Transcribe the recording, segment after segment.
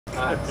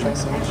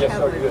Thanks so much. Yes,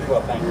 sir, you as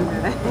well, thank you.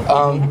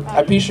 I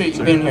appreciate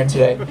you being here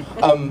today.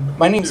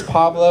 My name's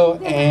Pablo,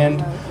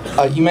 and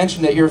you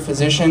mentioned that you're a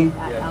physician.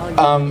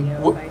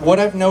 What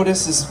I've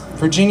noticed is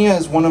Virginia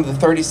is one of the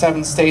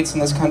 37 states in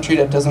this country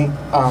that doesn't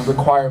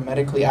require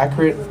medically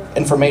accurate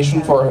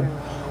information for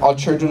all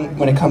children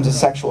when it comes to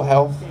sexual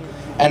health.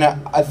 And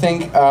I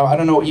think, I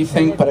don't know what you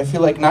think, but I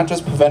feel like not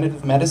just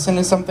preventative medicine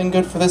is something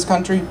good for this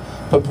country,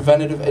 but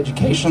preventative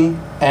education.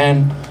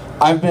 And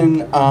I've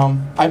been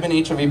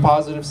HIV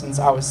positive since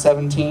I was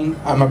 17.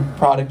 I'm a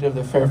product of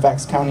the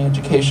Fairfax County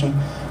education,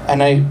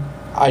 and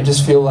I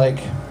just feel like,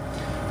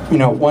 you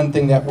know, one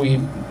thing that we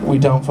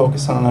don't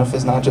focus on enough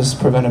is not just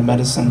preventive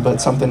medicine, but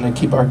something to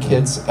keep our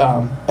kids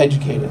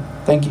educated.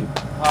 Thank you.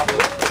 Thank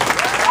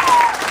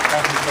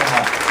you so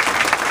much.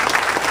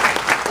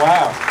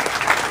 Wow.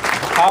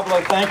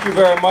 Pablo, thank you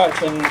very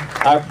much, and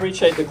I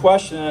appreciate the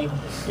question. And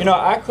you know,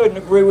 I couldn't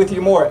agree with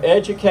you more.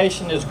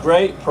 Education is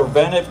great,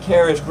 preventive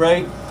care is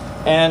great,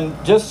 and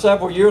just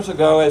several years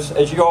ago,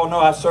 as you all know,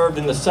 I served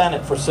in the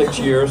Senate for 6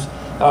 years.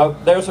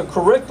 There's a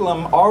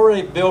curriculum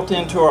already built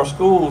into our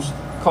schools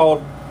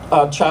called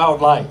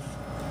Child Life,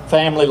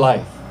 Family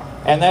Life,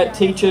 and that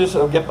teaches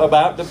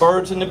about the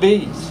birds and the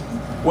bees.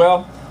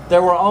 Well,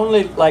 there were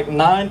only like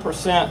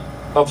 9%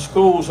 of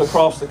schools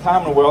across the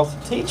Commonwealth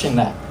teaching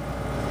that.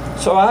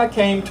 So I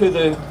came to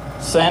the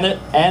Senate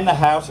and the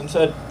House and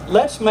said,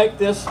 let's make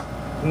this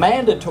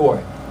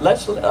mandatory.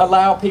 Let's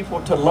allow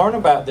people to learn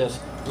about this.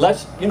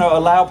 Let's, you know,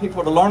 allow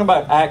people to learn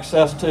about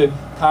access to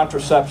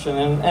contraception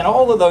and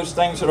all of those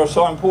things that are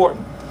so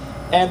important.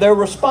 And their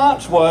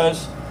response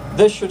was,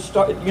 this should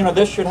start, you know,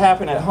 this should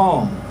happen at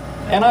home.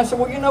 And I said,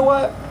 well, you know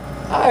what?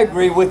 I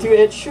agree with you.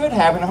 It should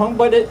happen at home,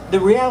 but the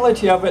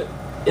reality of it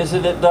is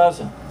that it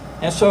doesn't.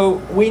 And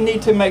so we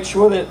need to make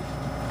sure that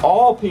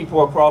all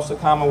people across the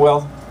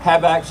Commonwealth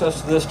have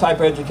access to this type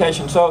of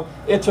education. So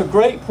it's a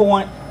great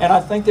point, and I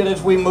think that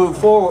as we move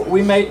forward,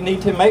 we may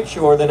need to make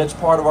sure that it's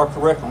part of our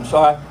curriculum. So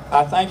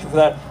I thank you for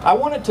that. I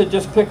wanted to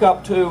just pick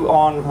up too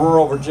on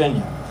rural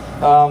Virginia.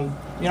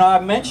 You know, I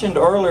mentioned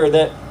earlier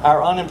that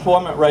our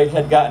unemployment rate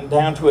had gotten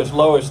down to as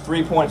low as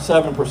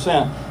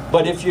 3.7%.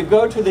 But if you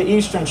go to the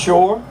Eastern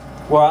Shore,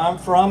 where I'm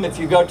from, if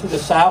you go to the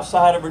south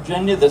side of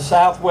Virginia, the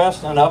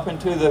southwest, and up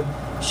into the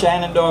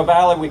Shenandoah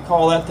Valley, we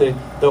call that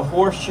the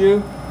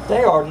horseshoe,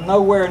 they are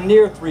nowhere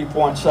near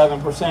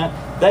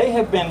 3.7%. They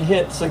have been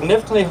hit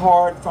significantly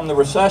hard from the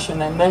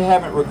recession, and they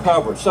haven't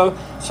recovered. So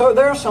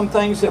there are some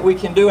things that we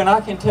can do, and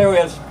I can tell you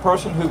as a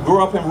person who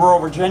grew up in rural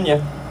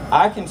Virginia,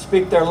 I can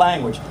speak their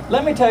language.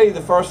 Let me tell you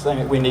the first thing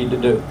that we need to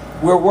do.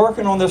 We're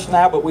working on this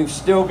now, but we've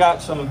still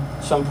got some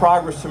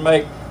progress to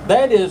make.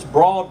 That is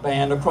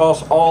broadband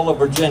across all of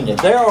Virginia.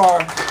 There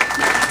are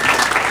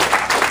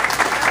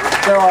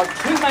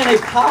too many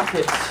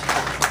pockets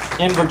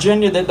in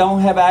Virginia that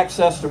don't have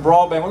access to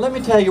broadband. Well, let me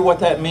tell you what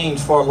that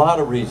means for a lot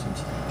of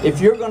reasons. If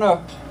you're going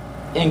to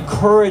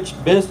encourage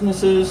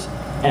businesses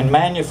and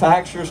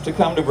manufacturers to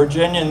come to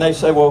Virginia and they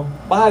say, well,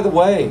 by the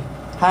way,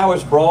 how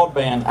is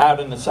broadband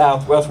out in the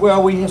Southwest?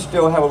 Well, we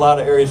still have a lot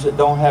of areas that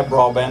don't have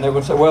broadband. They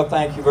would say, well,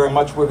 thank you very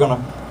much. We're going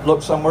to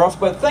look somewhere else.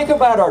 But think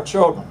about our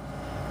children.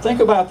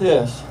 Think about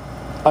this.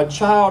 A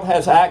child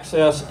has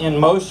access in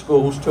most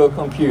schools to a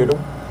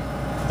computer.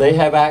 They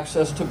have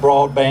access to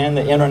broadband,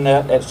 the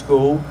internet at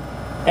school.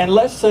 And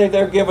let's say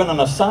they're given an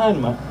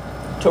assignment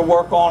to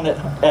work on it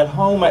at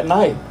home at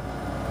night.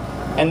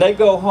 And they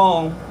go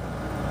home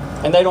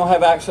and they don't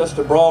have access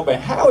to broadband.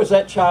 How is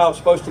that child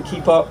supposed to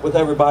keep up with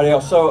everybody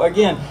else? So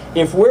again,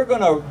 if we're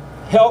going to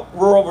help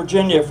rural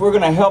Virginia, if we're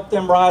going to help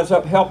them rise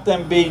up, help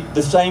them be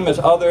the same as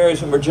other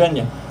areas in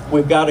Virginia,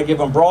 we've got to give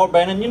them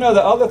broadband. And you know,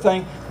 the other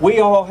thing, we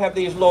all have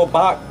these little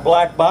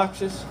black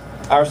boxes,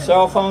 our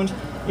cell phones.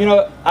 You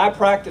know, I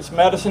practice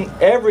medicine.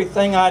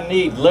 Everything I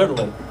need,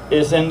 literally,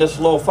 is in this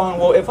little phone.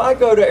 Well, if I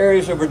go to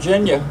areas of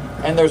Virginia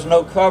and there's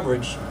no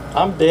coverage,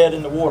 I'm dead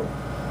in the water.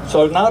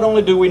 So not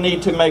only do we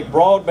need to make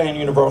broadband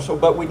universal,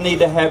 but we need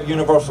to have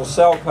universal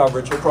cell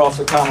coverage across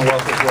the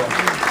Commonwealth as well.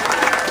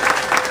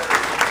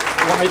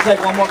 You want me to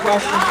take one more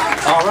question?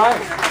 All right.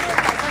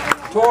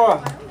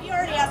 Tora. You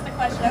already asked the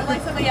question. I would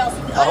like somebody else.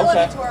 I love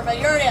you, Tora, but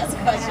you already asked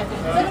the question.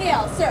 Somebody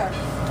else, sir.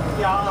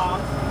 Yeah,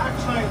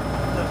 actually,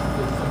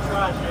 it's a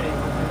tragedy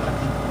with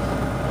the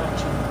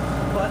election.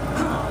 But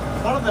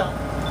one of the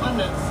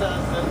pundits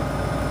says that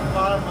a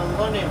lot of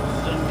millennials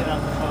didn't get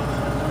out the vote.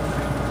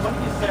 What do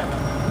you say about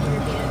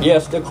that?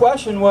 Yes, the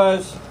question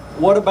was,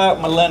 what about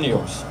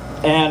millennials?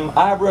 And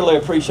I really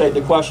appreciate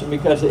the question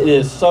because it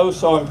is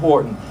so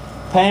important.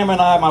 Pam and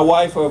I, my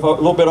wife of a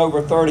little bit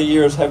over 30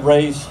 years, have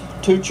raised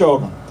 2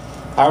 children.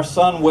 Our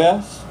son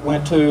Wes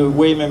went to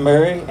William and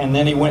Mary, and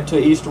then he went to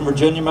Eastern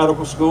Virginia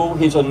Medical School.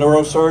 He's a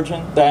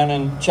neurosurgeon down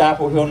in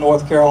Chapel Hill,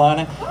 North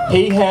Carolina.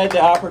 He had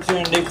the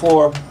opportunity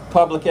for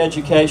public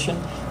education.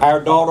 Our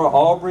daughter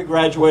Aubrey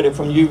graduated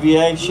from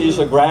UVA. She's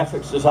a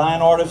graphics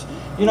design artist.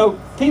 You know,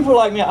 people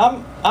like me,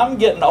 I'm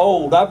getting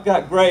old. I've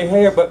got gray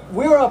hair, but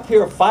we're up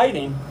here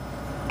fighting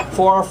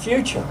for our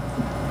future.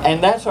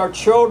 And that's our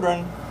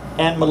children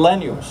and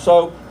millennials.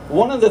 So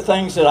one of the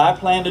things that I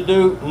plan to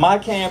do, my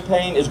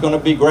campaign is going to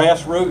be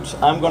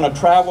grassroots. I'm going to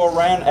travel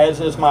around,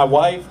 as is my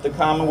wife, the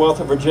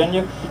Commonwealth of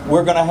Virginia.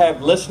 We're going to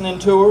have listening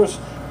tours,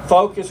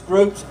 focus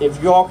groups.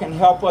 If y'all can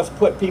help us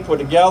put people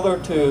together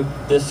to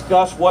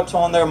discuss what's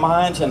on their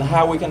minds and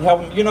how we can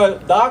help them. You know,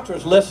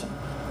 doctors listen.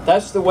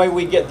 That's the way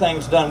we get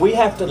things done. We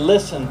have to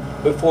listen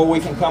before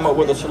we can come up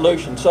with a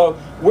solution. So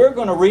we're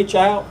going to reach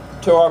out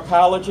to our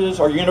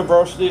colleges, our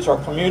universities,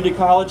 our community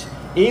college,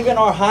 even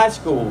our high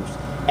schools,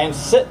 and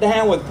sit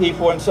down with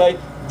people and say,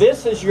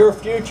 this is your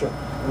future.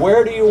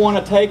 Where do you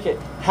want to take it?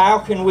 How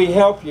can we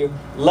help you?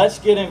 Let's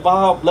get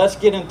involved. Let's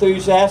get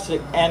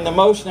enthusiastic. And the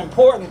most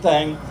important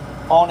thing,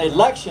 on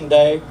election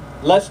day,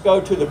 let's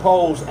go to the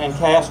polls and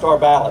cast our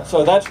ballot.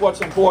 So that's what's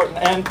important.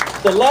 And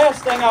the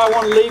last thing I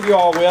want to leave you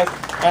all with,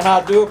 and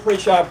I do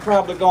appreciate, I've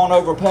probably gone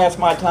over past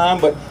my time,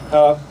 but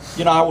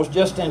you know, I was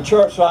just in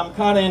church, so I'm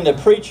kind of in the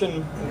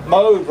preaching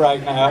mode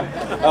right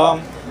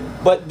now.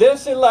 But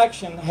this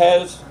election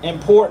has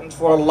importance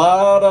for a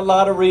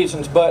lot of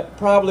reasons, but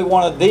probably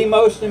one of the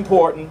most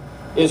important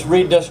is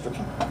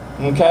redistricting,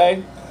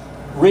 okay?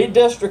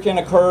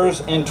 Redistricting occurs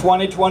in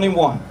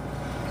 2021.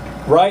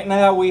 Right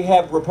now we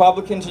have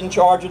Republicans in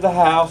charge of the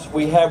House,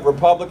 we have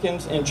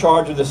Republicans in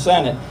charge of the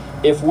Senate.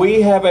 If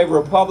we have a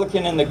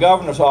Republican in the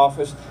governor's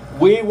office,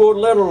 we will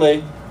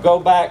literally go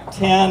back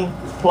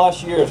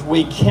 10+ years.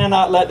 We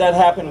cannot let that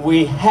happen.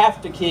 We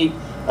have to keep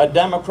a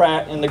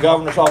Democrat in the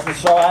governor's office.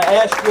 So I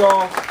ask you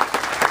all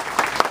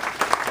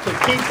to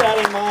keep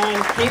that in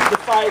mind, keep the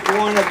fight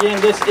going.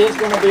 Again, this is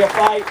going to be a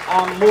fight.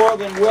 I'm more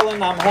than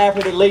willing, I'm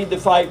happy to lead the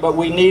fight, but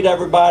we need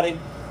everybody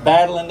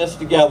battling this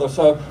together.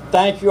 So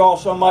thank you all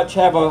so much.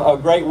 Have a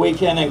great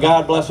weekend, and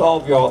God bless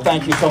all of you all.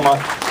 Thank you so much.